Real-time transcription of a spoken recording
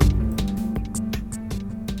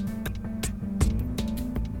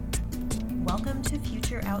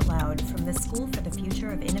Future Out Loud from the School for the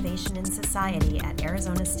Future of Innovation in Society at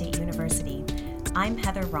Arizona State University. I'm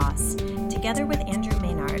Heather Ross. Together with Andrew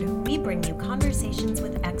Maynard, we bring you conversations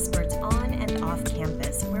with experts on and off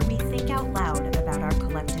campus where we think out loud about our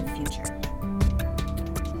collective future.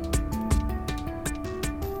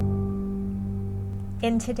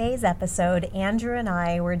 In today's episode, Andrew and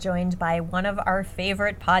I were joined by one of our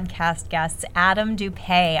favorite podcast guests, Adam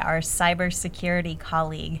Dupay, our cybersecurity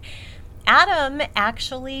colleague. Adam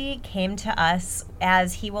actually came to us,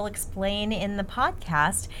 as he will explain in the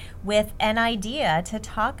podcast, with an idea to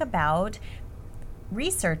talk about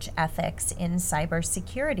research ethics in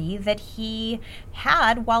cybersecurity that he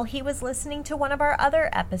had while he was listening to one of our other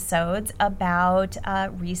episodes about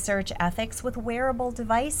research ethics with wearable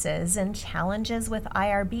devices and challenges with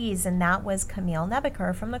IRBs, and that was Camille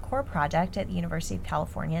Nebeker from the CORE project at the University of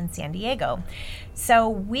California in San Diego. So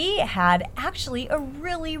we had actually a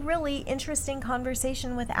really, really interesting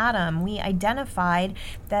conversation with Adam. We identified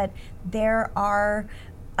that there are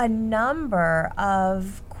a number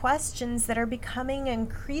of questions that are becoming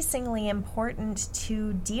increasingly important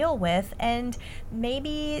to deal with and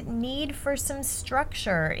maybe need for some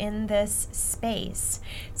structure in this space.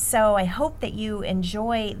 So I hope that you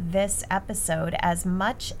enjoy this episode as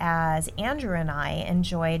much as Andrew and I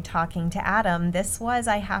enjoyed talking to Adam. This was,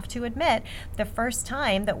 I have to admit, the first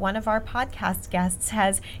time that one of our podcast guests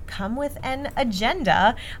has come with an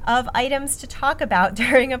agenda of items to talk about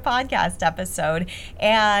during a podcast episode,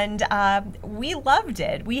 and we loved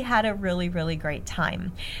it. We had a really, really great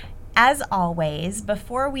time. As always,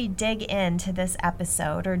 before we dig into this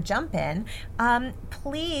episode or jump in,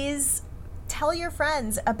 please tell your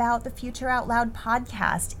friends about the Future Out Loud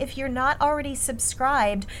podcast. If you're not already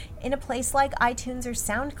subscribed in a place like iTunes or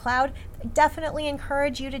SoundCloud, I definitely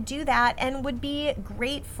encourage you to do that and would be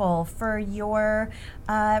grateful for your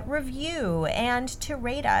review and to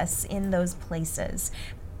rate us in those places.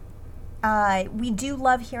 We do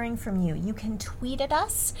love hearing from you. You can tweet at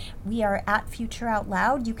us. We are at Future Out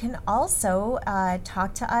Loud. You can also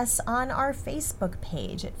talk to us on our Facebook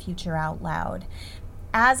page at Future Out Loud.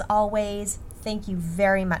 As always, thank you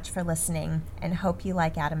very much for listening and hope you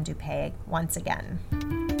like Adam Dupay once again.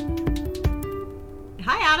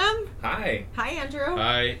 Hi, Adam. Hi. Hi, Andrew.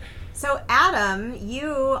 Hi. So, Adam,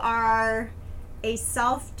 you are a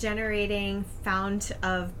self-generating fount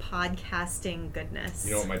of podcasting goodness.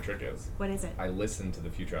 You know what my trick is? What is it? I listen to the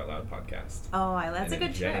Future Out Loud podcast. Oh, that's a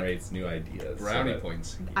good trick. It generates new ideas. Brownie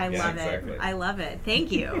points. I love exactly. it. I love it.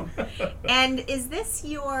 Thank you. And is this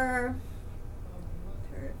your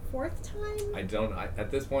fourth time? At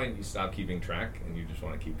this point, you stop keeping track and you just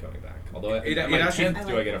want to keep coming back. Although It actually,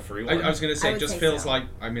 do I get a free one? I was going to say, it just feels so. like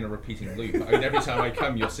I'm in a repeating loop. I mean, every time I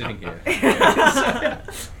come, you're sitting here.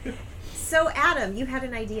 So, Adam, you had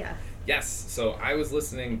an idea. Yes. So I was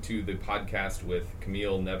listening to the podcast with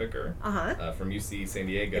Camille Nebeker from UC San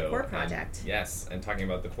Diego. The CORE project. And talking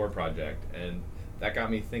about the CORE project. And that got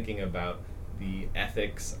me thinking about the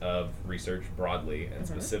ethics of research broadly, and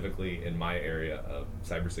specifically in my area of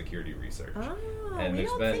cybersecurity research. Oh, and we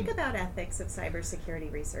don't think about ethics of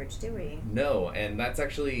cybersecurity research, do we? No, and that's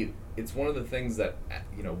actually, it's one of the things that,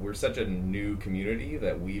 we're such a new community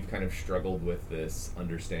that we've kind of struggled with this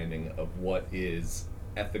understanding of what is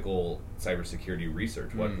ethical cybersecurity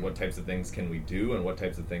research. What types of things can we do and what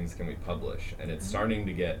types of things can we publish? And it's starting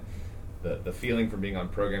to get the feeling from being on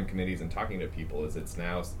program committees and talking to people is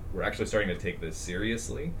we're actually starting to take this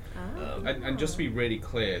seriously. And just to be really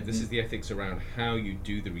clear, this is the ethics around how you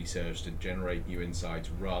do the research to generate new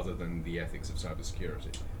insights rather than the ethics of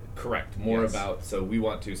cybersecurity. Correct. More about, so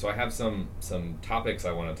I have some topics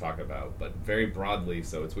I want to talk about, but very broadly,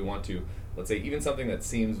 we want to, let's say, even something that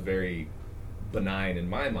seems very benign in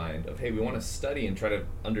my mind of, hey, we want to study and try to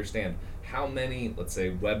understand how many, let's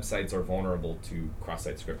say, websites are vulnerable to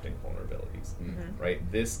cross-site scripting vulnerabilities, right?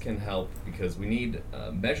 This can help because we need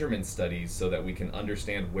measurement studies so that we can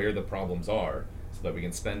understand where the problems are, so that we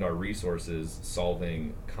can spend our resources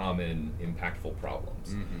solving common, impactful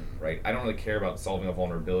problems, right? I don't really care about solving a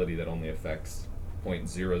vulnerability that only affects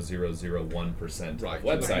 0.0001% of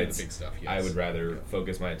websites. The big stuff, yes. I would rather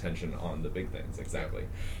focus my attention on the big things, exactly.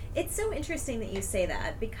 It's so interesting that you say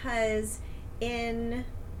that because in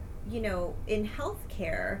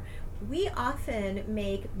healthcare, we often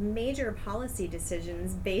make major policy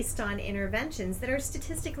decisions based on interventions that are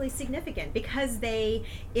statistically significant because they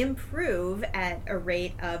improve at a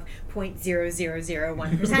rate of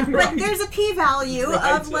 0.0001%. But there's a p-value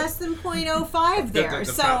of less than 0.05 there.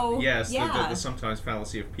 The sometimes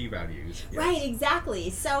fallacy of p-values. Yes. Right, exactly.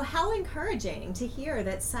 So how encouraging to hear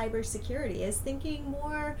that cybersecurity is thinking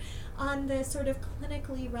more on the sort of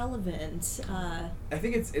clinically relevant. I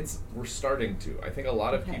think we're starting to. I think a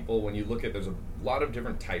lot of people, when you look at, there's a lot of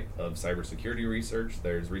different type of cybersecurity research.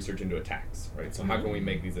 There's research into attacks, right? So how can we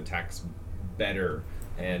make these attacks better?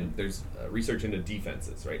 And there's research into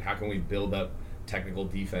defenses, right? How can we build up technical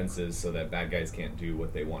defenses so that bad guys can't do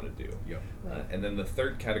what they want to do? Yep. And then the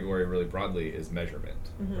third category, really broadly, is measurement,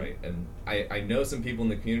 right? And I know some people in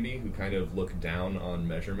the community who kind of look down on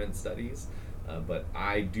measurement studies. But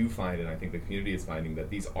I do find, and I think the community is finding, that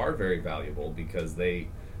these are very valuable because they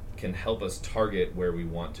can help us target where we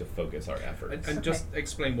want to focus our efforts. And just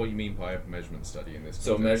explain what you mean by a measurement study in this context.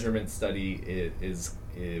 So measurement study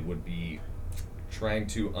it would be trying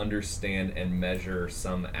to understand and measure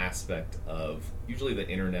some aspect of, usually the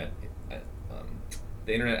internet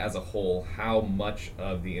as a whole, how much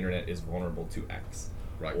of the internet is vulnerable to X.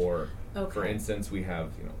 Right. Or, for instance, we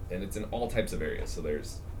have, and it's in all types of areas. So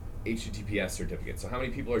there's HTTPS certificates. So how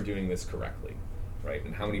many people are doing this correctly, right?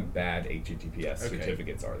 And how many bad HTTPS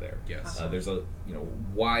certificates are there? Yes. There's a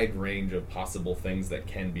wide range of possible things that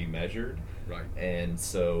can be measured. Right. And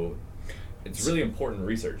so it's really important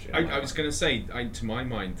research. I was going to say, to my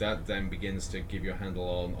mind, that then begins to give you a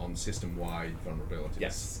handle on system-wide vulnerabilities.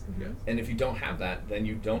 Yes. Mm-hmm. And if you don't have that, then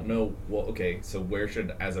you don't know, well, okay, so where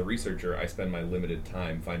should, as a researcher, I spend my limited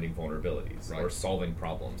time finding vulnerabilities or solving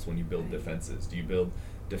problems when you build defenses? Do you build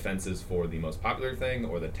defenses for the most popular thing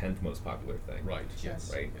or the 10th most popular thing? Right,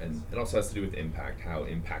 yes. Right? And it also has to do with impact. How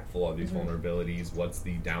impactful are these vulnerabilities? What's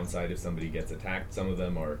the downside if somebody gets attacked? Some of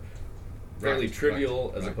them are fairly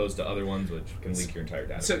trivial as opposed to other ones which can leak your entire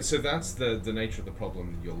database. So that's the nature of the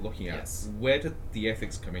problem you're looking at. Yes. Where did the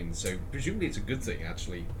ethics come in? So presumably it's a good thing,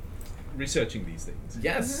 actually, researching these things.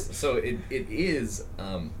 Yes. So it is.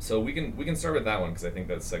 So we can start with that one because I think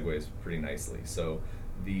that segues pretty nicely. So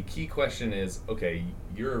the key question is, okay,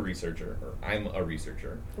 you're a researcher, or I'm a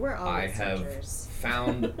researcher. We're all researchers. I have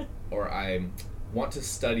found, or I want to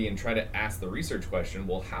study and try to ask the research question,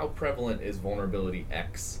 well, how prevalent is vulnerability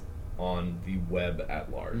X on the web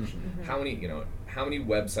at large? How many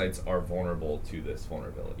websites are vulnerable to this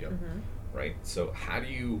vulnerability? Right? So how do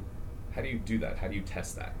you do that? How do you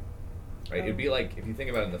test that? Right? It'd be like, if you think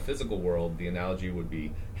about it in the physical world, the analogy would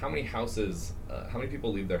be, how many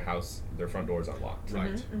people leave their front doors unlocked?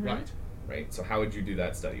 Right? So how would you do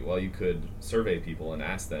that study? Well, you could survey people and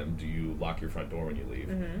ask them, do you lock your front door when you leave?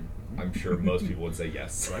 I'm sure most people would say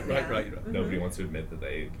yes. Right. Nobody wants to admit that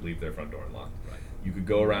they leave their front door unlocked. Right. You could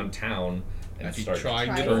go around town and start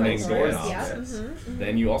turning doorknobs.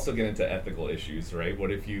 Then you also get into ethical issues, right?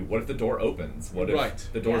 What if the door opens? What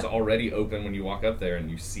if the door's already open when you walk up there and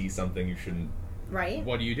you see something you shouldn't? Right.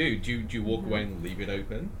 What do you do? Do you walk away and leave it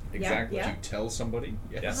open? Exactly. Do you tell somebody?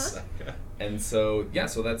 Yes. And so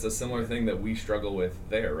that's a similar thing that we struggle with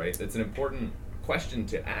there, right? It's an important question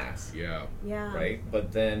to ask. Yeah. Right?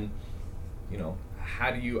 But then,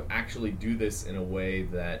 how do you actually do this in a way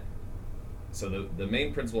that, so the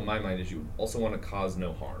main principle in my mind is you also want to cause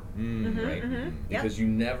no harm, right? Because you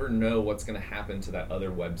never know what's going to happen to that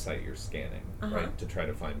other website you're scanning, right? To try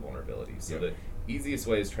to find vulnerabilities. So the easiest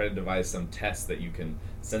way is try to devise some tests that you can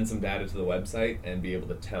send some data to the website and be able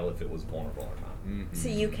to tell if it was vulnerable or not. So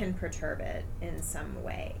you can perturb it in some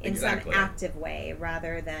way, in some active way,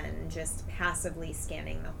 rather than just passively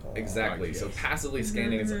scanning the whole. Exactly. So passively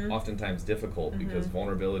scanning is oftentimes difficult because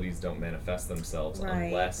vulnerabilities don't manifest themselves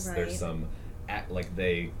unless there's some,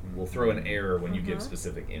 they will throw an error when you give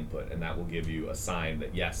specific input, and that will give you a sign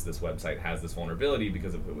that yes, this website has this vulnerability,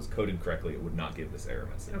 because if it was coded correctly, it would not give this error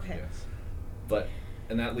message. Okay. Yes.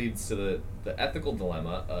 And that leads to the ethical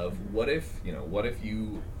dilemma of what if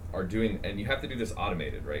you are doing, and you have to do this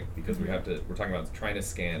automated, right? Because we're talking about trying to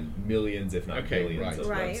scan millions, if not billions of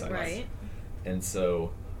websites. Right. And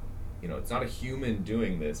so, it's not a human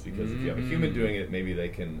doing this, because if you have a human doing it, maybe they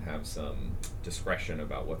can have some discretion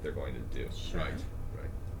about what they're going to do. Sure. Right.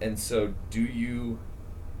 And so do you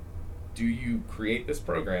create this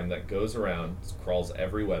program that goes around, crawls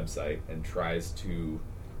every website, and tries to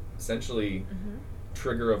essentially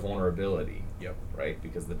trigger a vulnerability. Yep. Right?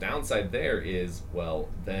 Because the downside there is, well,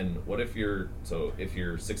 then what if you're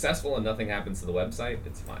successful and nothing happens to the website,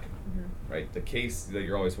 it's fine. Mm-hmm. Right? The case that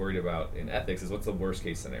you're always worried about in ethics is what's the worst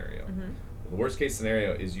case scenario? Mm-hmm. The worst case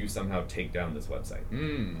scenario is you somehow take down this website.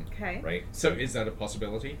 Okay. Right? So is that a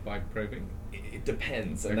possibility by probing? It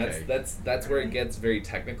depends. And Okay. that's where it gets very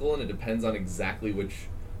technical, and it depends on exactly which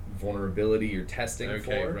vulnerability you're testing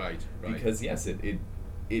for. Right. Because yes, it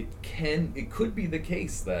could be the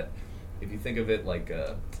case that if you think of it like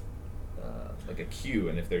a queue,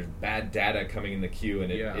 and if there's bad data coming in the queue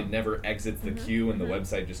and it never exits the queue, and the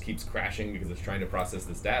website just keeps crashing because it's trying to process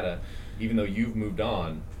this data, even though you've moved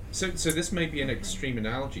on. So this may be an extreme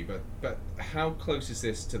analogy, but how close is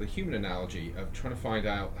this to the human analogy of trying to find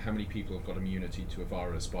out how many people have got immunity to a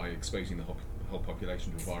virus by exposing the whole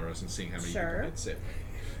population to a virus and seeing how many people get sick?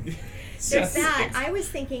 There's that. I was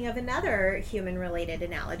thinking of another human-related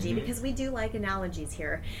analogy, because we do like analogies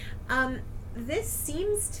here. This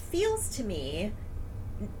feels to me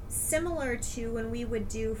similar to when we would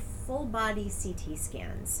do full-body CT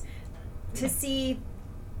scans to see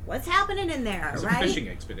what's happening in there, It's right? a fishing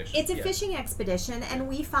expedition. It's a fishing expedition, and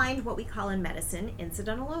we find what we call in medicine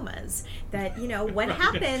incidentalomas. That, what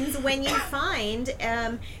happens when you find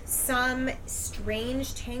some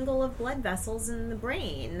strange tangle of blood vessels in the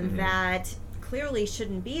brain that clearly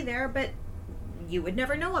shouldn't be there, but you would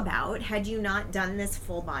never know about had you not done this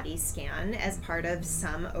full body scan as part of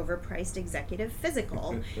some overpriced executive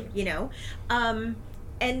physical,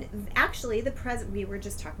 and actually, we were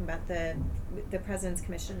just talking about the President's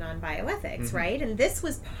Commission on Bioethics, right? And this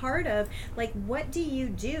was part of, what do you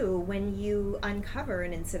do when you uncover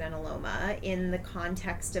an incidentaloma in the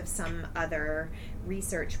context of some other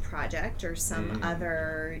research project or some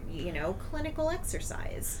other, clinical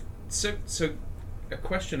exercise? So a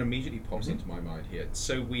question immediately pops into my mind here.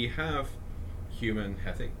 So we have human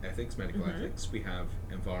ethics, medical ethics, we have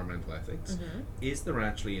environmental ethics. Is there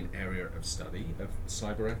actually an area of study of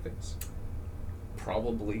cyber ethics?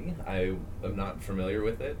 Probably. I am not familiar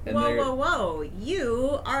with it. And Whoa.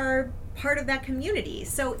 You are part of that community.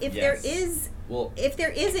 So if there is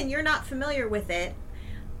and you're not familiar with it,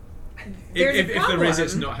 if there is,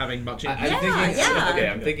 it's not having much impact.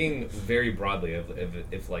 I'm thinking very broadly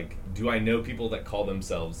if do I know people that call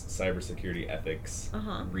themselves cybersecurity ethics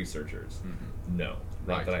researchers? No,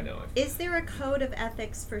 not that I know of. Is there a code of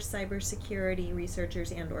ethics for cybersecurity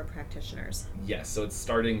researchers and or practitioners? Yes, so it's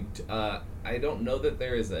starting to, I don't know that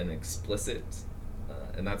there is an explicit,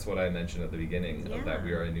 and that's what I mentioned at the beginning of that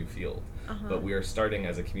we are a new field. But we are starting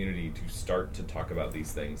as a community to talk about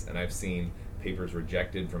these things, and I've seen papers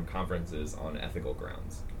rejected from conferences on ethical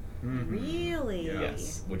grounds. Really?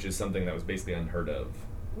 Yes, which is something that was basically unheard of.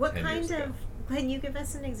 What kind of, can you give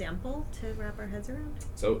us an example to wrap our heads around?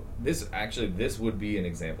 So this would be an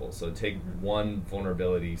example. So take one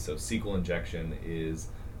vulnerability. So SQL injection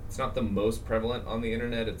it's not the most prevalent on the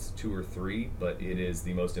internet, it's 2 or 3, but it is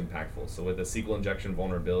the most impactful. So with a SQL injection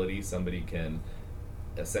vulnerability, somebody can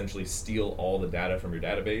essentially steal all the data from your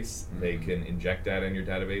database. They can inject data in your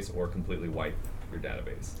database or completely wipe your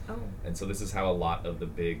database. And so this is how a lot of the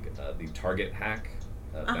big, the Target hack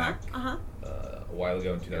back a while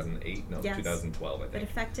ago in 2012, I think. It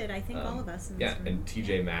affected, I think, all of us in this room. And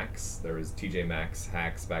TJ Maxx, there was TJ Maxx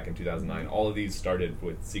hacks back in 2009. All of these started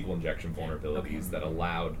with SQL injection vulnerabilities that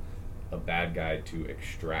allowed a bad guy to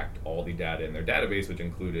extract all the data in their database, which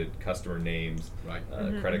included customer names,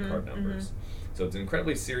 credit card numbers. So it's an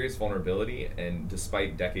incredibly serious vulnerability, and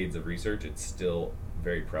despite decades of research, it's still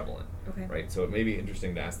very prevalent. Right? So it may be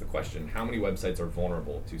interesting to ask the question, how many websites are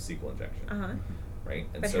vulnerable to SQL injection? Right?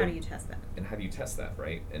 And but how do you test that? And how do you test that,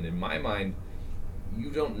 right? And in my mind,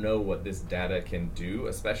 you don't know what this data can do,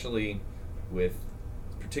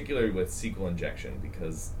 particularly with SQL injection,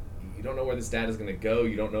 because you don't know where this data is going to go.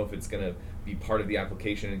 You don't know if it's going to be part of the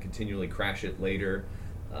application and continually crash it later.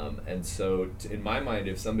 And so, in my mind,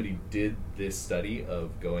 if somebody did this study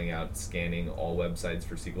of going out scanning all websites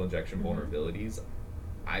for SQL injection vulnerabilities,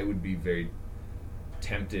 I would be very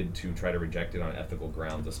tempted to try to reject it on ethical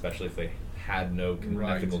grounds, especially if they had no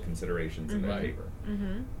ethical considerations in their paper.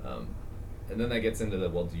 And then that gets into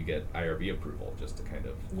do you get IRB approval just to kind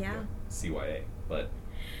of CYA? But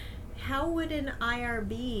how would an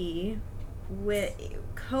IRB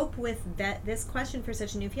cope with this question for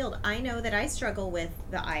such a new field? I know that I struggle with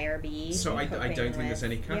the IRB. So I don't think there's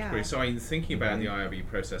any category. Yeah. So I'm thinking about the IRB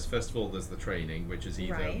process. First of all, there's the training, which is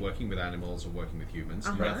either working with animals or working with humans.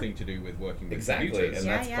 Nothing to do with working with computers. And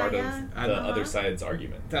that's part of the other side's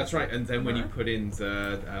argument. That's right. And then when you put in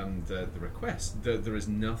the request, there is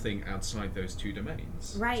nothing outside those two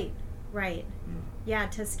domains. Right. Right. Yeah,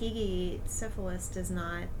 Tuskegee syphilis does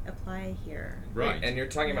not apply here. Right. And you're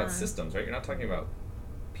talking about systems, right? You're not talking about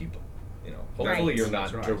people. Hopefully Right. you're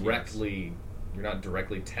not That's right, directly you're not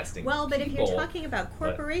directly testing Well, but if people, you're talking about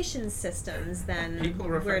corporation systems, then People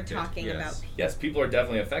are we're affected, talking yes. about people. yes, people are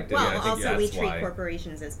definitely affected. Well, and I think also we that's treat why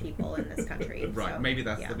corporations as people in this country. Right, so, maybe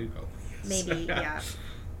that's yeah. the loophole. Maybe, yeah.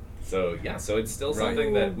 So it's still Right.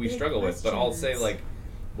 something that we Big struggle with. But I'll say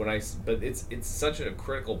questions. but it's such a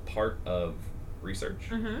critical part of research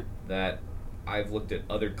Mm-hmm. that I've looked at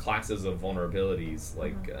other classes of vulnerabilities,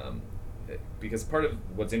 like because part of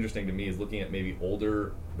what's interesting to me is looking at maybe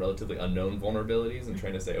older, relatively unknown vulnerabilities and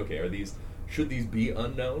trying to say, okay, should these be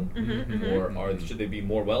unknown, or should they be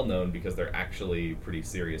more well known because they're actually pretty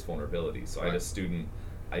serious vulnerabilities? So I had a student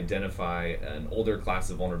identify an older class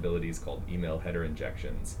of vulnerabilities called email header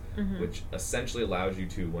injections, which essentially allows you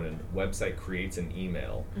to, when a website creates an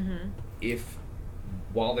email, if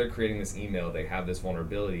while they're creating this email they have this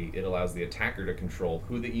vulnerability, it allows the attacker to control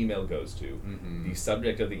who the email goes to, the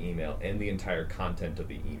subject of the email, and the entire content of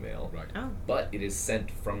the email. Right. Oh. But it is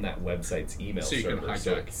sent from that website's email So you can server,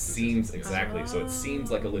 so hijack it the seems system. exactly. So it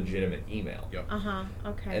seems like a legitimate email. Yep.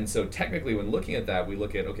 Okay. And so technically when looking at that, we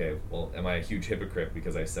look at, okay, well, am I a huge hypocrite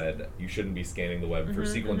because I said you shouldn't be scanning the web for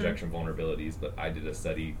SQL injection vulnerabilities, but I did a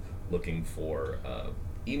study looking for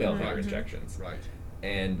email header injections. Right.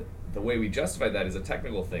 And the way we justified that is a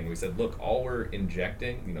technical thing. We said, look, all we're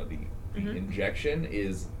injecting, the injection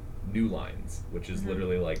is new lines, which is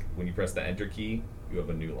literally like when you press the enter key, you have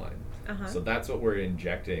a new line. So that's what we're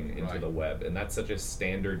injecting into the web, and that's such a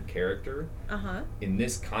standard character. In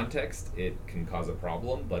this context, it can cause a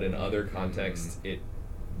problem, but in other contexts, it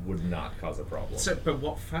would not cause a problem. So, but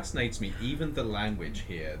what fascinates me, even the language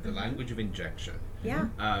here, the language of injection,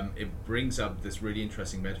 it brings up this really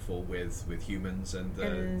interesting metaphor with humans and the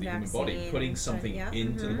human body, vaccine putting and something stuff,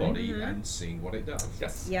 into the body and seeing what it does.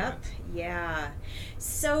 Yes. Yep. Yeah.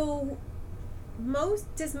 So,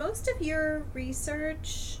 does most of your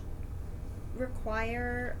research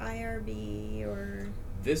require IRB or?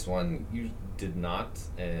 This one you did not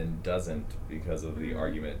and doesn't because of the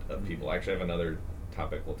argument of people. I actually have another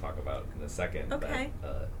topic we'll talk about in a second. Okay.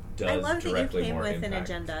 That, does I love that you directly came more with an impact.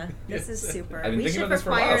 agenda. This is super. I've been We thinking should about this for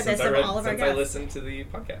a while require since this I of read, all of our since I guests. listened to the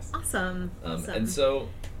podcast. Awesome. And so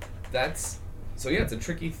it's a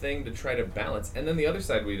tricky thing to try to balance. And then the other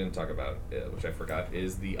side we didn't talk about, which I forgot,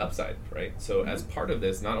 is the upside, right? So as part of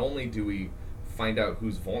this, not only do we find out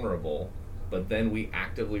who's vulnerable, but then we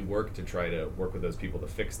actively work to try to work with those people to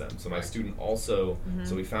fix them. So my student also,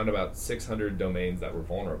 so we found about 600 domains that were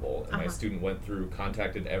vulnerable, and my student went through,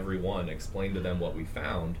 contacted everyone, explained to them what we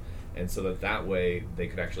found, and so that way they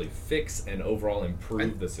could actually fix and overall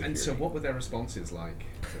improve the security. And so what were their responses like?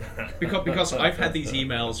 Because I've had these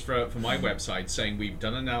emails for my website saying we've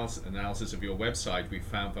done analysis of your website, we've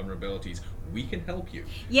found vulnerabilities, we can help you.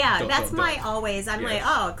 Yeah, ... I'm Yes. like,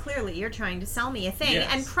 oh, clearly you're trying to sell me a thing, Yes.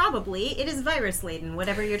 and probably it is virus laden,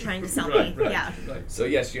 whatever you're trying to sell Right, me. right, Yeah. right. So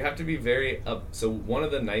yes, you have to be very up. So one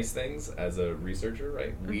of the nice things as a researcher,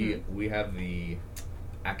 right? We have the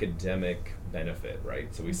academic benefit,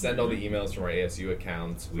 right? So we send all the emails from our ASU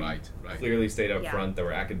accounts. We Right. clearly stayed up Yeah. front that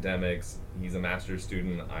we're academics. He's a master's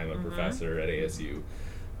student. I'm a professor at ASU,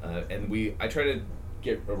 and I try to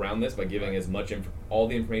get around this by giving as much all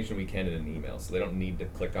the information we can in an email, so they don't need to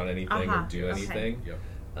click on anything or do Okay. anything.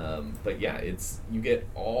 Yep. But yeah, you get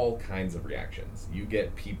all kinds of reactions. You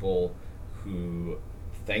get people who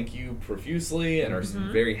thank you profusely and are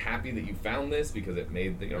very happy that you found this because it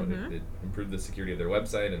made it improved the security of their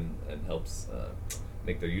website and helps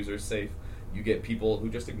make their users safe. You get people who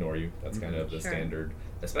just ignore you. That's kind of the standard,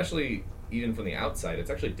 especially even from the outside. It's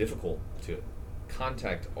actually difficult to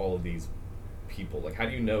contact all of these people. Like, how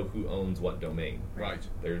do you know who owns what domain? Right.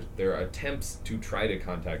 There are attempts to try to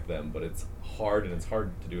contact them, but it's hard, and it's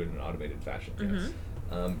hard to do it in an automated fashion.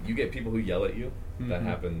 You get people who yell at you. That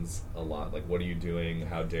happens a lot. Like, what are you doing?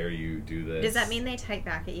 How dare you do this? Does that mean they type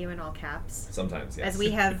back at you in all caps? Sometimes, yes. As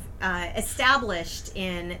we have established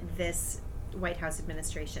in this White House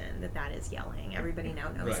administration, that is yelling. Everybody now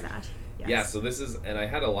knows Right. that. Yes. Yeah, so this is, and I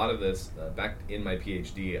had a lot of this back in my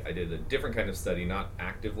PhD. I did a different kind of study, not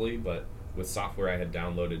actively, but with software I had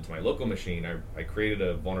downloaded to my local machine. I created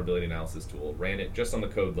a vulnerability analysis tool, ran it just on the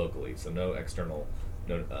code locally, so no external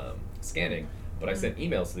scanning, but I sent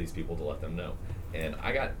emails to these people to let them know. And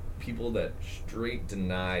I got people that straight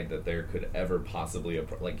denied that there could ever possibly,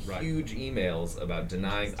 huge emails about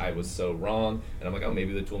denying I was so wrong. And I'm like, oh,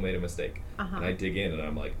 maybe the tool made a mistake. And I dig in and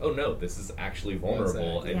I'm like, oh no, this is actually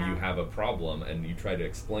vulnerable and you have a problem, and you try to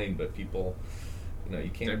explain, but people, you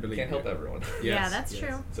can't help everyone. Yeah, that's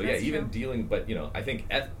true. So that's even true. dealing, but I think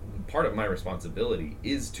part of my responsibility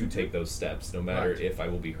is to take those steps, no matter if I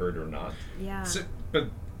will be heard or not. Yeah. So, but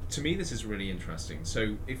to me, this is really interesting.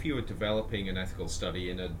 So, if you were developing an ethical study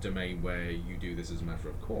in a domain where you do this as a matter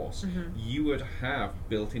of course, you would have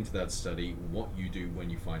built into that study what you do when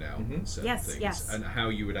you find out certain things, and how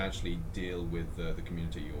you would actually deal with the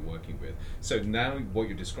community you're working with. So now, what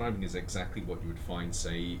you're describing is exactly what you would find,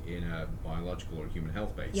 say, in a biological or human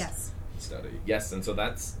health-based study. Yes, and so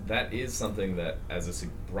that is something that, as a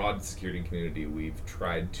broad security community, we've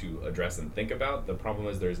tried to address and think about. The problem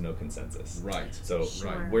is there's no consensus. Right. So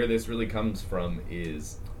where this really comes from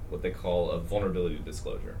is what they call a vulnerability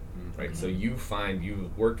disclosure. Right. So you've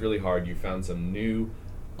worked really hard. You found some new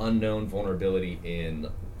unknown vulnerability in,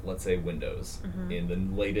 let's say, Windows, in the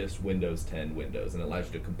latest Windows 10 Windows, and it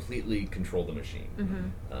allows you to completely control the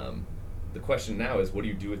machine. The question now is, what do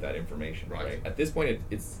you do with that information? Right. At this point,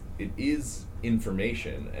 it is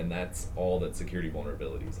information, and that's all that security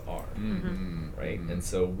vulnerabilities are. Right. And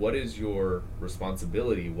so, what is your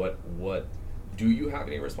responsibility? What do you have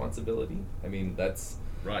any responsibility? I mean, that's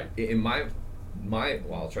right. In my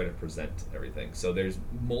well, I'll try to present everything. So there's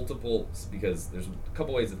multiple, because there's a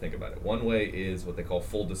couple ways to think about it. One way is what they call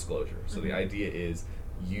full disclosure. So the idea is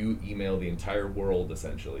you email the entire world,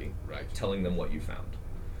 essentially, telling them what you found.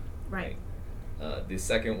 Right. The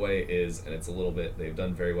second way is, and it's a little bit, they've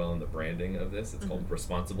done very well in the branding of this, it's called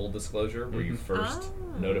responsible disclosure, where you first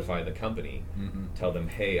notify the company, tell them,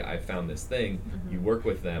 hey, I found this thing, you work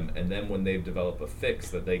with them, and then when they've developed a fix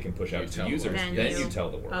that they can push out to users, then you tell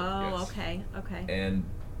the world. Oh, okay.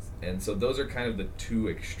 And so those are kind of the two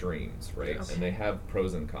extremes, right? Okay. And they have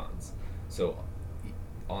pros and cons. So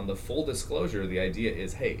on the full disclosure, the idea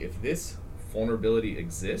is, hey, if this vulnerability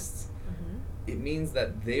exists, it means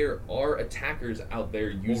that there are attackers out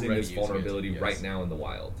there using this vulnerability right now in the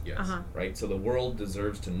wild. Right? So the world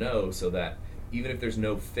deserves to know, so that even if there's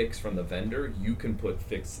no fix from the vendor, you can put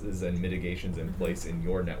fixes and mitigations in place in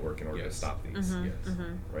your network in order to stop these.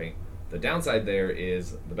 Right? The downside there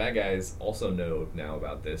is the bad guys also know now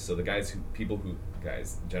about this. So the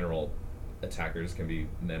general attackers, can be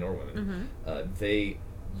men or women, they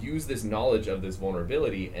use this knowledge of this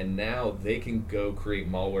vulnerability, and now they can go create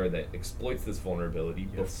malware that exploits this vulnerability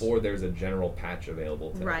before there's a general patch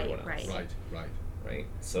available to everyone else. Right.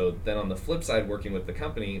 So then on the flip side, working with the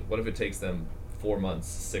company, what if it takes them 4 months,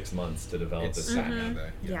 6 months to develop this patch?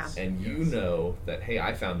 And you know that, hey,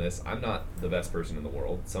 I found this, I'm not the best person in the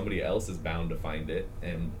world, somebody else is bound to find it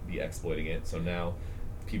and be exploiting it, so now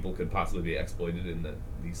people could possibly be exploited in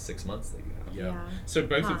these 6 months that you have. So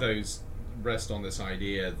both of those rest on this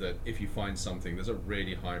idea that if you find something, there's a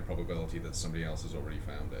really high probability that somebody else has already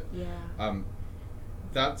found it.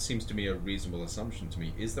 That seems to me a reasonable assumption to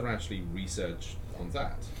me. Is there actually research on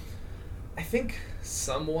that? I think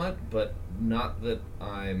somewhat, but not that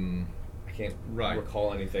I can't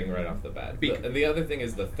recall anything right off the bat. And the other thing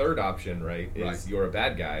is, the third option, is you're a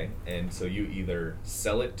bad guy, and so you either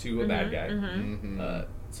sell it to a bad guy,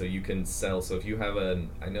 so you can sell. So if you have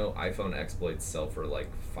I know iPhone exploits sell for like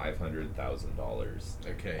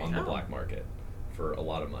 $500,000 on the black market for a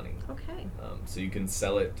lot of money. So you can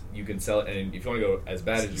sell it, and if you want to go as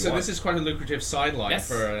bad as you want. So this is quite a lucrative sideline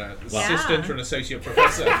for an assistant or an associate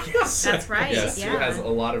professor. That's right. Yes, who has a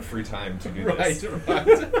lot of free time to do this.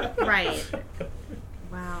 Right.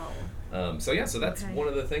 Wow. So that's one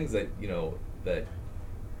of the things that that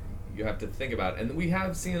you have to think about, and we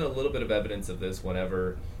have seen a little bit of evidence of this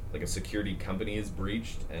whenever like a security company is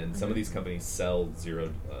breached, and some of these companies sell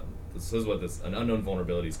this is what an unknown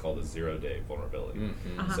vulnerability is called, a 0-day vulnerability.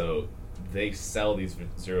 So they sell these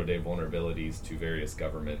 0-day vulnerabilities to various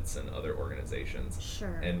governments and other organizations.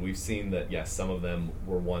 And we've seen that, yes, some of them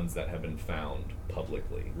were ones that have been found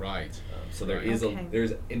publicly. So there is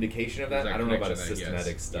there's indication of that. I don't know about a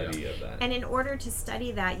systematic study of that. And in order to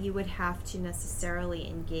study that, you would have to necessarily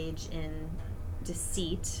engage in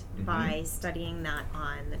deceit by studying that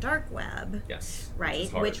on the dark web.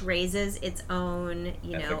 Right? Which raises its own,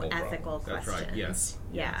 ethical questions.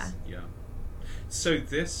 So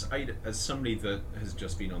this, as somebody that has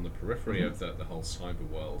just been on the periphery of the whole cyber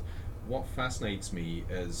world, what fascinates me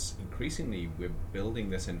is increasingly we're building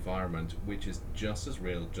this environment which is just as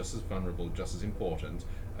real, just as vulnerable, just as important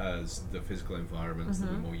as the physical environments that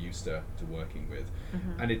we're more used to working with.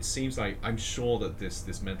 And it seems like, I'm sure that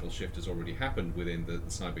this mental shift has already happened within the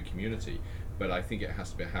cyber community, but I think it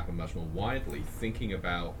has to happen much more widely, thinking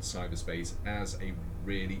about cyberspace as a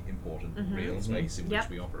really important real space in which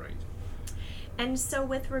we operate. And so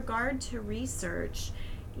with regard to research,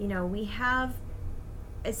 we have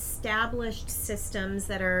established systems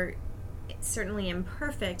that are certainly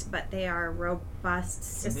imperfect, but they are robust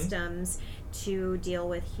systems to deal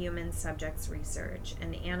with human subjects research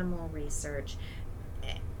and animal research.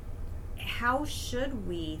 How should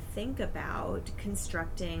we think about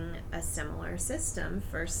constructing a similar system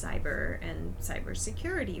for cyber and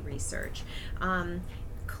cybersecurity research?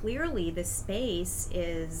 Clearly, the space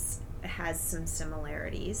has some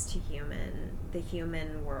similarities to the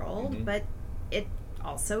human world, but it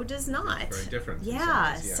also does not. It's very different.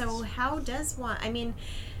 Yeah. Yes. So how does one? I mean,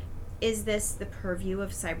 is this the purview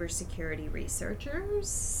of cybersecurity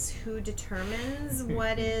researchers who determines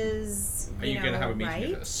what is, Are you going to have a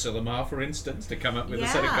meeting at Silmar, for instance, to come up with a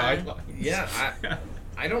set of guidelines? Yeah,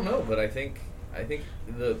 I don't know, but I think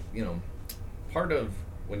the part of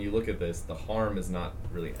when you look at this, the harm is not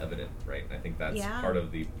really evident, right? I think that's part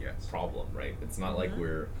of the problem, right? It's not like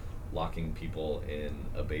we're locking people in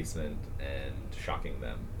a basement and shocking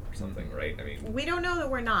them or something, right? I mean, we don't know that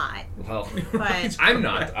we're not. Well, but I'm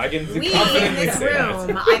not. I can we confidently in this say room,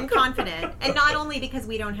 that. I'm confident, and not only because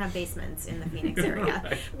we don't have basements in the Phoenix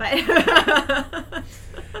area, but yeah,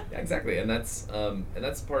 exactly, and that's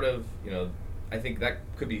part of I think that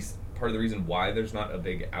could be part of the reason why there's not a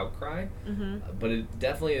big outcry, but it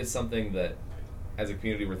definitely is something that as a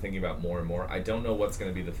community we're thinking about more and more. I don't know what's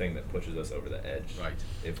going to be the thing that pushes us over the edge. Right.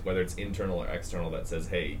 If whether it's internal or external that says,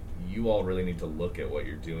 hey, you all really need to look at what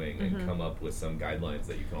you're doing and come up with some guidelines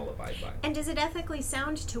that you can all abide by. And does it ethically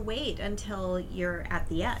sound to wait until you're at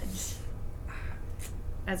the edge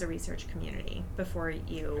as a research community before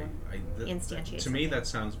you instantiate To me, that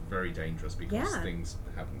sounds very dangerous because things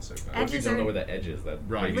happen so fast. What if you don't know where the edge is? That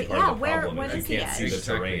Right. may be part of the problem what is you is can't the see edge? the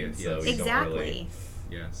terrain, Exactly, so yes. you don't really...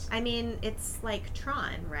 Yes. I mean, it's like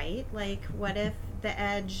Tron, right? Like, what if the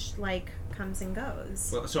edge, comes and goes?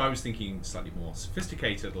 Well, so I was thinking slightly more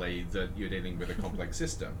sophisticatedly that you're dealing with a complex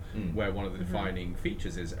system where one of the defining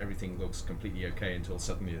features is everything looks completely okay until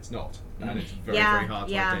suddenly it's not. And it's very, very hard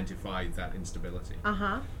to identify that instability.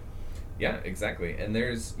 Yeah, exactly. And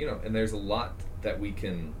there's a lot that we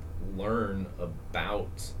can learn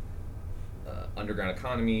about underground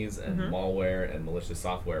economies and malware and malicious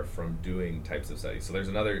software from doing types of studies. So there's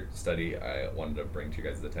another study I wanted to bring to you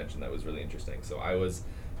guys' attention that was really interesting. So I was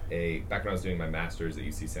back when I was doing my master's at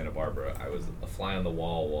UC Santa Barbara, I was a fly on the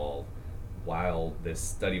wall while this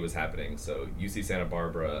study was happening. So UC Santa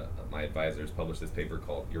Barbara, my advisors published this paper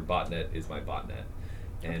called Your Botnet is My Botnet.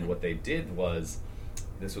 And what they did was,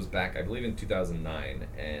 this was back, I believe, in 2009,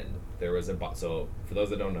 and there was so for those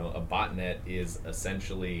that don't know, a botnet is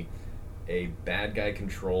essentially a bad guy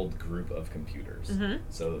controlled group of computers.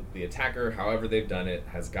 So the attacker, however they've done it,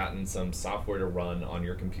 has gotten some software to run on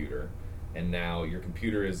your computer, and now your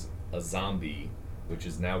computer is a zombie, which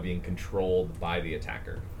is now being controlled by the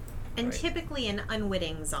attacker. And typically an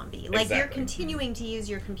unwitting zombie. Like, you're continuing to use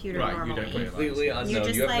your computer normally. You don't completely unknown. You're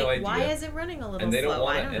just you have like, no idea. why is it running a little and they slow? don't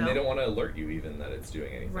want I don't know. And they don't want to alert you even that it's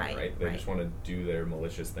doing anything, Right, They just want to do their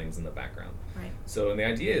malicious things in the background. Right. So, and the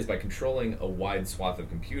idea is by controlling a wide swath of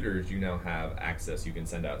computers, you now have access. You can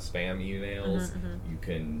send out spam emails. You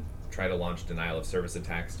can try to launch denial of service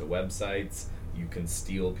attacks to websites. You can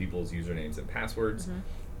steal people's usernames and passwords.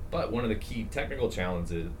 But one of the key technical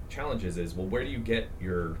challenges is, well, where do you get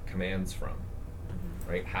your commands from?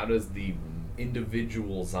 Right? How does the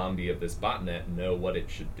individual zombie of this botnet know what it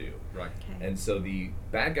should do? Right. Okay. And so the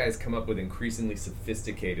bad guys come up with increasingly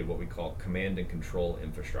sophisticated, what we call command and control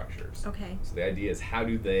infrastructures. Okay. So the idea is, how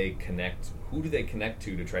do they connect? Who do they connect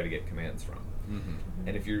to try to get commands from?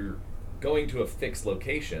 And if you're going to a fixed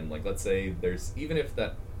location, like let's say even if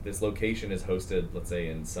this location is hosted, let's say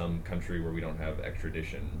in some country where we don't have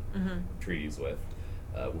extradition treaties with.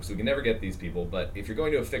 So we can never get these people, but if you're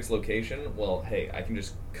going to a fixed location, well, hey, I can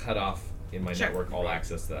just cut off in my network all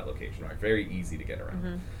access to that location. Very easy to get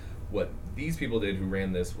around. What these people did who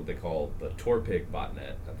ran this, what they call the Torpig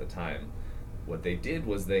botnet at the time, what they did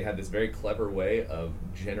was they had this very clever way of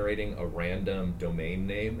generating a random domain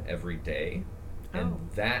name every day. And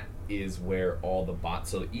that is where all the bots,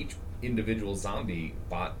 so each individual zombie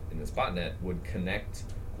bot in this botnet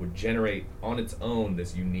would generate on its own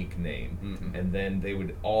this unique name, and then they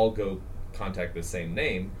would all go contact the same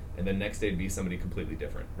name, and then next day it'd be somebody completely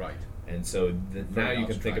different. Right. And so now you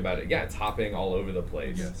can think about it. Yeah, it's hopping all over the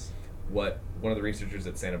place. Yes. What one of the researchers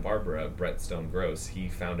at Santa Barbara, Brett Stone Gross, he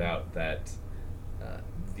found out that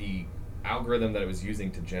the algorithm that it was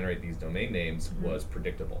using to generate these domain names was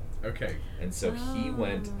predictable. Okay. And so he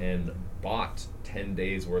went and bought 10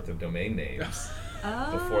 days worth of domain names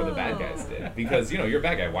before the bad guys did. Because, you're a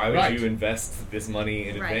bad guy. Why would you invest this money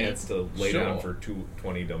in advance to lay down for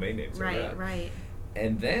 20 domain names? Right.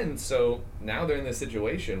 And then, so now they're in this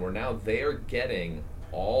situation where now they are getting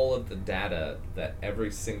all of the data that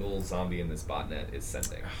every single zombie in this botnet is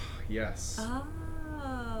sending. Yes. Oh.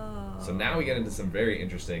 So now we get into some very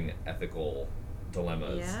interesting ethical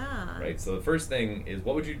dilemmas. Yeah. Right. So the first thing is,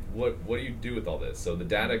 what do you do with all this? So the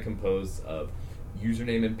data composed of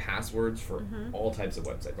username and passwords for all types of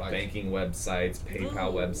websites, banking websites,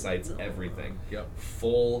 PayPal websites, everything. Yep.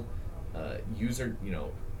 Full user,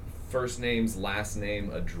 first names, last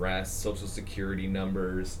name, address, social security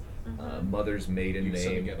numbers, mother's maiden You name.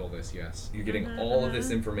 certainly get all this, yes. You're getting all of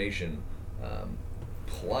this information,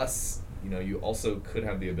 plus you also could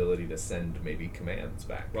have the ability to send maybe commands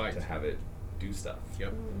back to have it do stuff.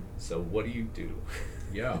 Yep. So what do you do?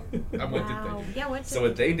 Yeah. And what did they do? Yeah,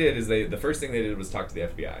 what they did is the first thing they did was talk to the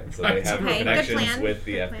FBI. So they have connections with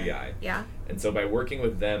the FBI. Yeah. And so by working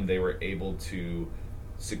with them, they were able to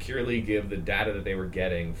securely give the data that they were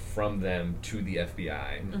getting from them to the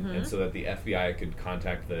FBI, and so that the FBI could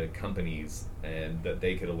contact the companies and that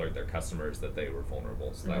they could alert their customers that they were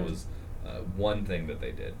vulnerable. So that was one thing that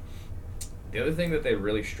they did. The other thing that they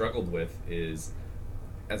really struggled with is,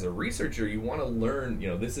 as a researcher, you want to learn,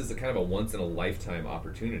 this is a kind of a once-in-a-lifetime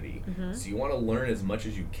opportunity, so you want to learn as much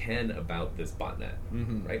as you can about this botnet,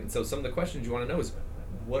 right? And so some of the questions you want to know is,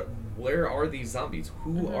 where are these zombies?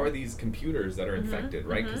 Who are these computers that are infected,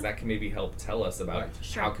 right? Because that can maybe help tell us about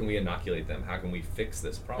how can we inoculate them, how can we fix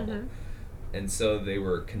this problem. And so they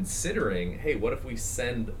were considering, hey, what if we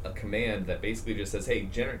send a command that basically just says, hey,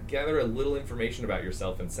 gather a little information about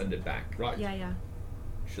yourself and send it back. Right. Yeah.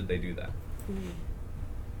 Should they do that?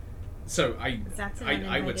 So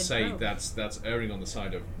I would say probe. that's erring on the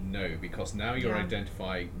side of no, because now you're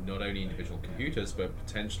identifying not only individual computers but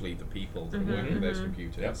potentially the people that are working with those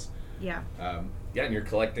computers. Yeah. And you're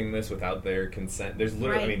collecting this without their consent. There's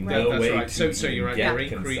literally no way right. to so you're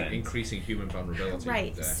consent. increasing human vulnerability.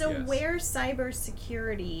 Right. There. So yes. where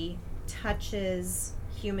cybersecurity touches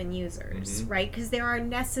human users, right? Because there are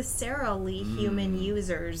necessarily human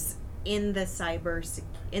users in the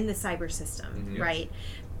cyber system, right?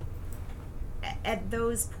 At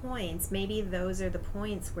those points, maybe those are the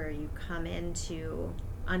points where you come into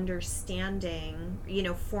understanding,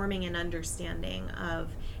 forming an understanding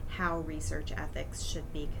of how research ethics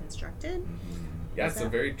should be constructed. Yeah, it's a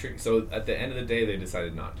very tricky. So at the end of the day, they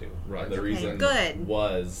decided not to. Right. The reason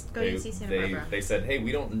was they said, hey,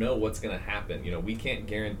 we don't know what's going to happen. We can't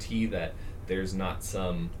guarantee that there's not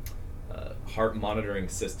some heart monitoring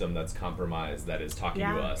system that's compromised that is talking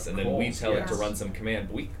to us, and then we tell it to run some command.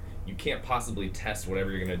 But you can't possibly test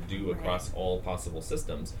whatever you're going to do across all possible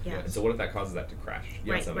systems. Yes. And so what if that causes that to crash?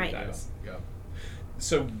 Somebody dies. Yeah.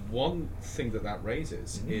 So one thing that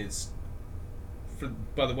raises is,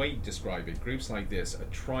 by the way you describe it, groups like this are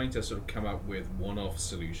trying to sort of come up with one-off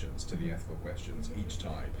solutions to the ethical questions each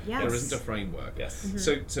time. Yes. There isn't a framework. Yes.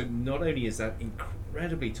 So not only is that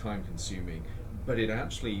incredibly time-consuming, but it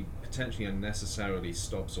actually potentially unnecessarily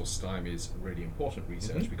stops or stymies really important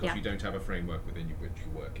research because you don't have a framework within which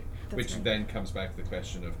you're working. Then comes back to the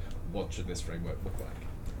question of what should this framework look like?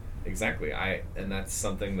 Exactly. And that's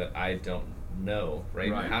something that I don't know,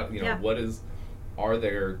 right? How are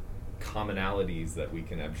there commonalities that we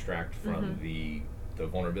can abstract from the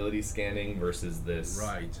vulnerability scanning versus this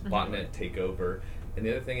botnet takeover? And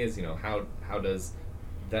the other thing is, how does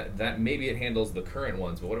that maybe it handles the current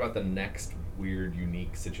ones, but what about the next weird,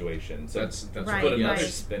 unique situation? So that's to put another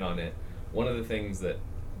spin on it, one of the things that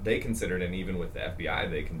they considered, and even with the FBI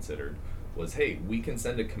they considered, was, hey, we can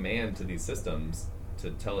send a command to these systems to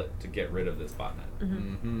tell it to get rid of this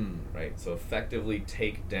botnet. Right? So effectively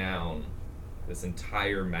take down this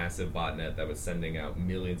entire massive botnet that was sending out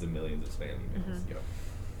millions and millions of spam emails.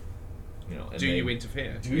 And do you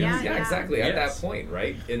interfere? Exactly. At that point,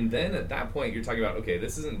 right? And then at that point, you're talking about, okay,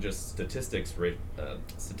 this isn't just statistics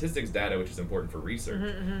data, which is important for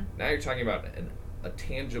research. Now you're talking about a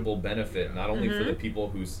tangible benefit, not only for the people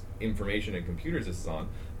whose information and computers this is on,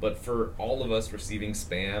 but for all of us receiving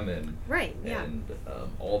spam and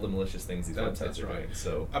all the malicious things these websites are doing.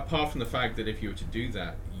 So apart from the fact that if you were to do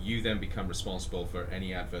that, you then become responsible for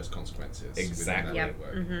any adverse consequences. Exactly. Within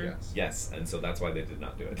that network. Yes, and so that's why they did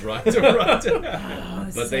not do it. Right.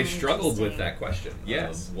 But they struggled with that question.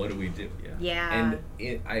 Yes. What do we do? Yeah.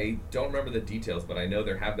 And I don't remember the details, but I know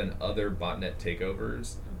there have been other botnet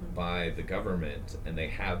takeovers by the government, and they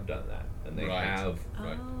have done that, and they have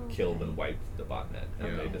killed and wiped the botnet,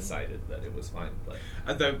 and they decided that it was fine.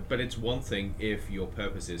 But it's one thing if your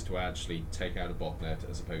purpose is to actually take out a botnet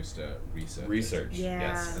as opposed to research.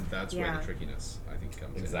 Yes, and that's where the trickiness, I think,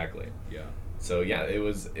 comes in. Exactly. Yeah. So it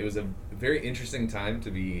was a very interesting time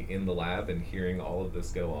to be in the lab and hearing all of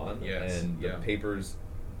this go on. Yes. And the papers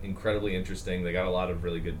incredibly interesting. They got a lot of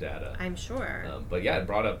really good data. I'm sure. But yeah, it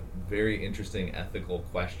brought up very interesting ethical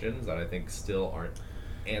questions that I think still aren't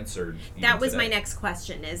answered. That was today. my next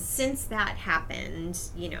question, is since that happened,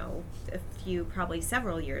 probably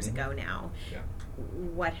several years ago now,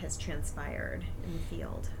 what has transpired in the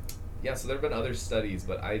field? Yeah, so there have been other studies,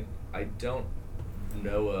 but I don't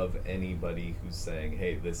know of anybody who's saying,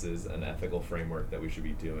 hey, this is an ethical framework that we should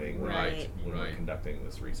be doing when we're conducting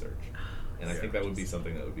this research. And I think that would be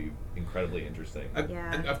something that would be incredibly interesting.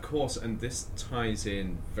 And of course, and this ties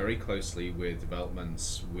in very closely with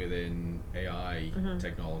developments within AI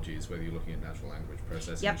technologies, whether you're looking at natural language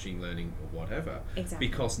processing, machine learning, or whatever. Exactly.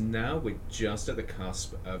 Because now we're just at the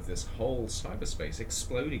cusp of this whole cyberspace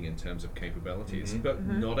exploding in terms of capabilities. But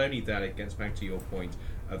not only that, it gets back to your point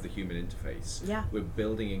of the human interface. Yeah. We're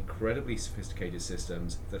building incredibly sophisticated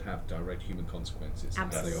systems that have direct human consequences in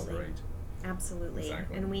how they operate. Absolutely.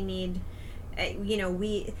 Exactly. And we need,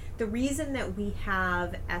 the reason that we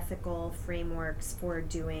have ethical frameworks for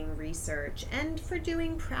doing research and for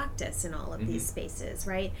doing practice in all of these spaces,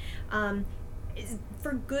 right? Is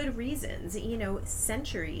for good reasons.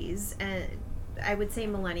 Centuries, I would say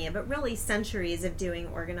millennia, but really centuries of doing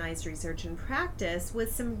organized research and practice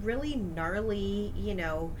with some really gnarly,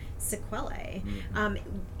 sequelae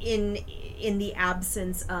in the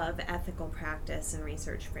absence of ethical practice and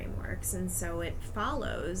research frameworks. And so it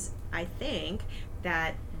follows, I think,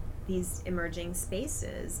 that these emerging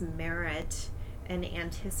spaces merit an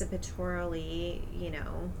anticipatorily,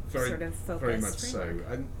 sort of focused very much framework.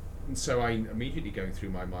 so. And so I immediately going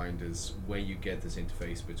through my mind is where you get this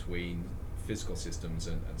interface between physical systems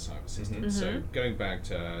and cyber systems. So going back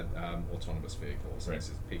to autonomous vehicles, this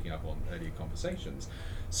is picking up on earlier conversations.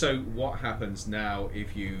 So what happens now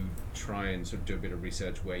if you try and sort of do a bit of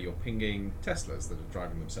research where you're pinging Teslas that are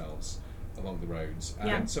driving themselves along the roads,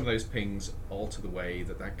 and some of those pings alter the way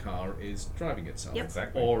that car is driving itself,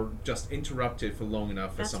 or just interrupt it for long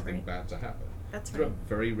enough for something bad to happen. There are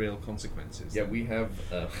very real consequences. Yeah, we have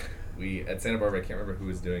we at Santa Barbara, I can't remember who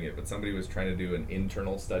was doing it, but somebody was trying to do an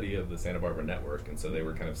internal study of the Santa Barbara network, and so they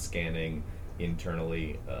were kind of scanning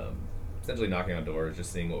internally, essentially knocking on doors,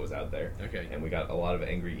 just seeing what was out there. Okay. And we got a lot of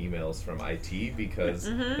angry emails from IT because,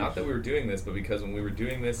 not that we were doing this, but because when we were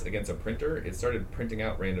doing this against a printer, it started printing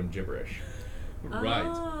out random gibberish. Right.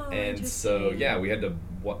 Oh, And so, yeah, we had to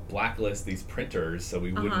blacklist these printers so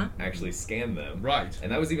we wouldn't actually scan them. Right.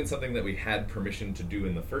 And that was even something that we had permission to do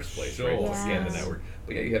in the first place, Sure. right? To scan the Yes. network.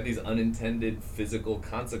 But yeah, you have these unintended physical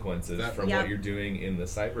consequences from what you're doing in the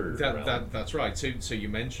cyber realm. That's right. So you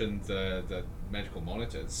mentioned the medical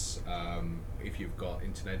monitors. If you've got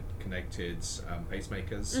internet-connected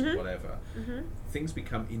pacemakers, whatever, things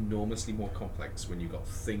become enormously more complex when you've got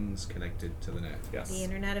things connected to the net. Yes. The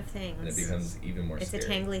Internet of Things. And it becomes even more It's scary. a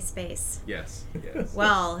tangly space. Yes. Yes.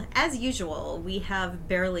 Well, as usual, we have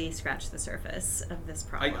barely scratched the surface of this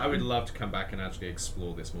problem. I would love to come back and actually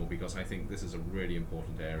explore this more, because I think this is a really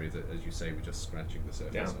important area that, as you say, we're just scratching the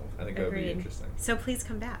surface Yeah, of. I think that would be Agreed. interesting. So please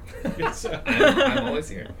come back. Yes. I'm always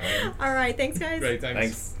here. All right, thanks, guys. Great, thanks.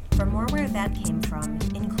 Thanks. For more where that came from,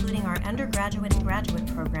 including our undergraduate and graduate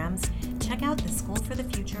programs, check out the School for the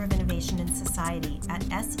Future of Innovation in Society at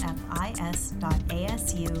sfis.asu.edu.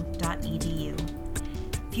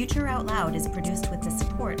 Future Out Loud is produced with the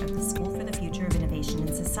support of the School for the Future of Innovation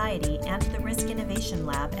in Society and the Risk Innovation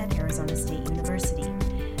Lab at Arizona State University.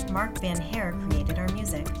 Mark Van Hare created our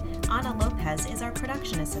music. Ana Lopez is our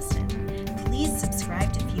production assistant. Please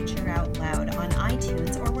subscribe to Future Out Loud on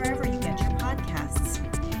iTunes or wherever you get your podcasts.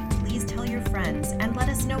 Please tell your friends and let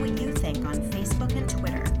us know what you think on Facebook and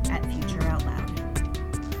Twitter at Future Out Loud.